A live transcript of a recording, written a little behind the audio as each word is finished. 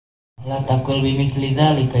La taqul bimithli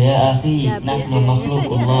dzalika ya akhi, nahnu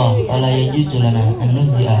makhluqullah, fala yajuzu lana an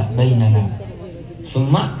nuzia bainana.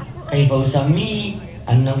 Summa kaifa usami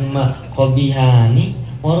annahuma qabihani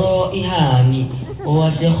wa raihani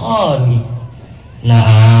wa wasikhani.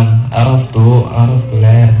 Naam, araftu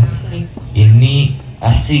ler. Ini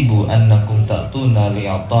ahsibu annakum ta'tuna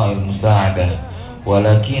li'ata'il musa'adah,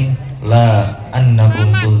 walakin la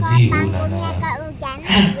annakum tuzi'unana.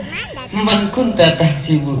 Man kunta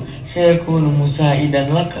tahsibu sayakunu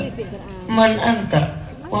musa'idan laka. Man anta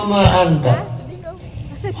wa ma anta.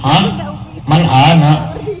 Hah? Man ana?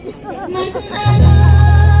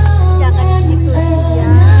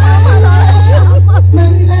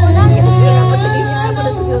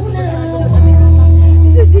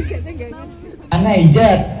 Ana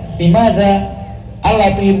ijad, limadha alla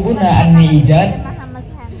tuhibuna anni ijad?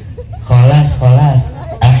 Kholas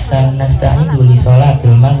ahsan nasta'idu li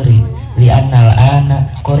sholatil maghrib li'annal ana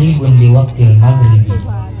qoribun di waqtil maghrib.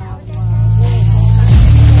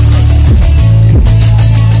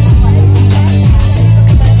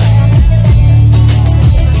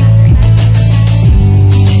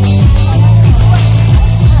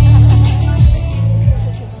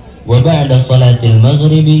 Wa ba'da sholatil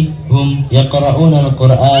maghribi hum yaqra'una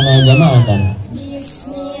al-Qur'ana jama'atan.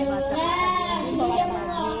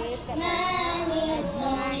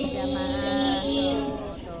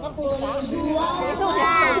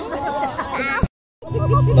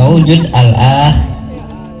 Mawujud al-ah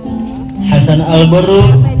Hasan al-Barru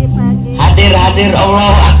hadir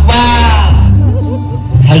Allahu Akbar.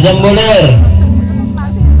 Hazam boler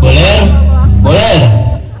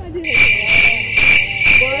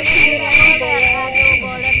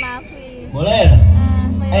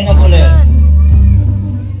aina boler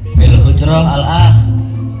fil hujrah al-ah.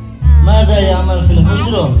 Mada ya'mal fil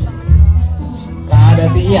hujrah?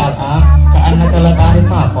 Ka'adatihi al-ah ka'annaka la ta'rif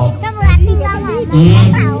maqot.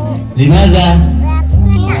 Limadha?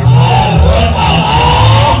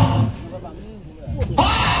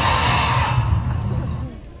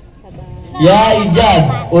 Ya ijad,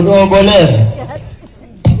 udu boler.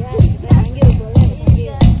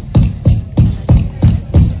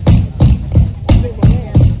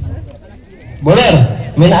 Boler,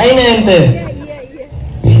 min aina ente?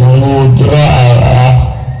 Minal hujrah al-ah.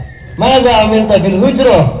 Mada amilta fil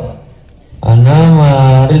hujrah? Ana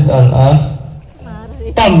marid al-ah.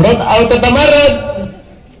 Tamrod atau tamarod?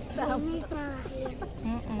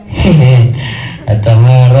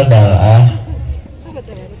 Tamarod al-ah.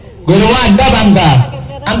 Guru bangsa.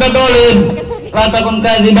 Anta dolin. Latakun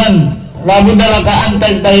kaziban. Labudalaka anta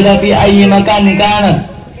istahida fi ayyi makan kanat.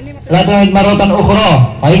 Latakun marotan ukhra.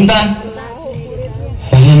 Fahim tak?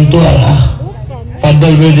 Fahim tu al-ah.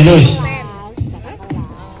 Fadal berdilus.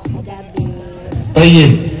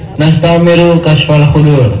 Tayyib. Nastamiru kasfal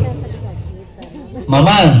khudur.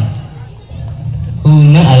 Maman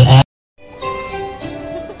huna al-an.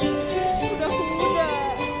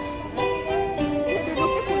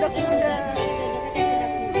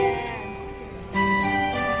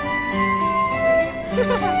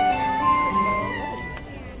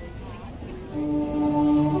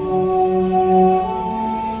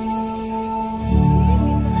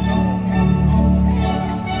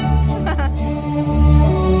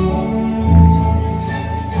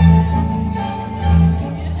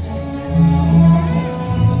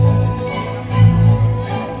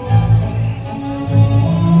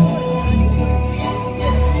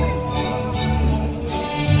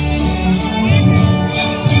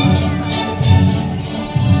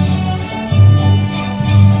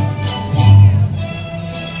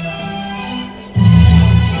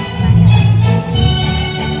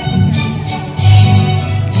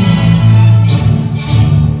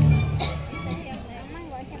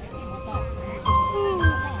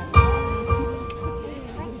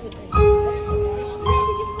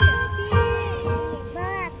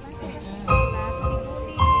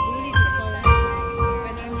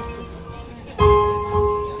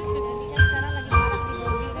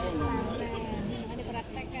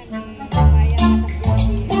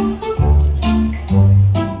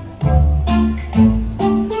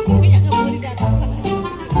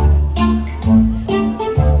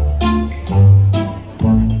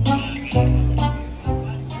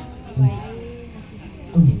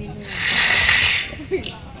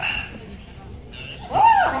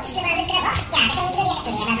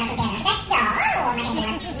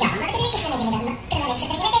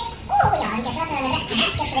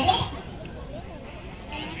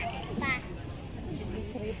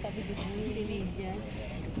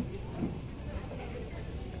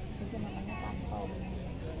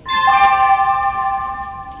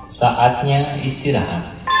 Saatnya istirahat.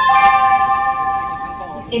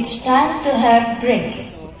 It's time to have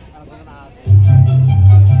break.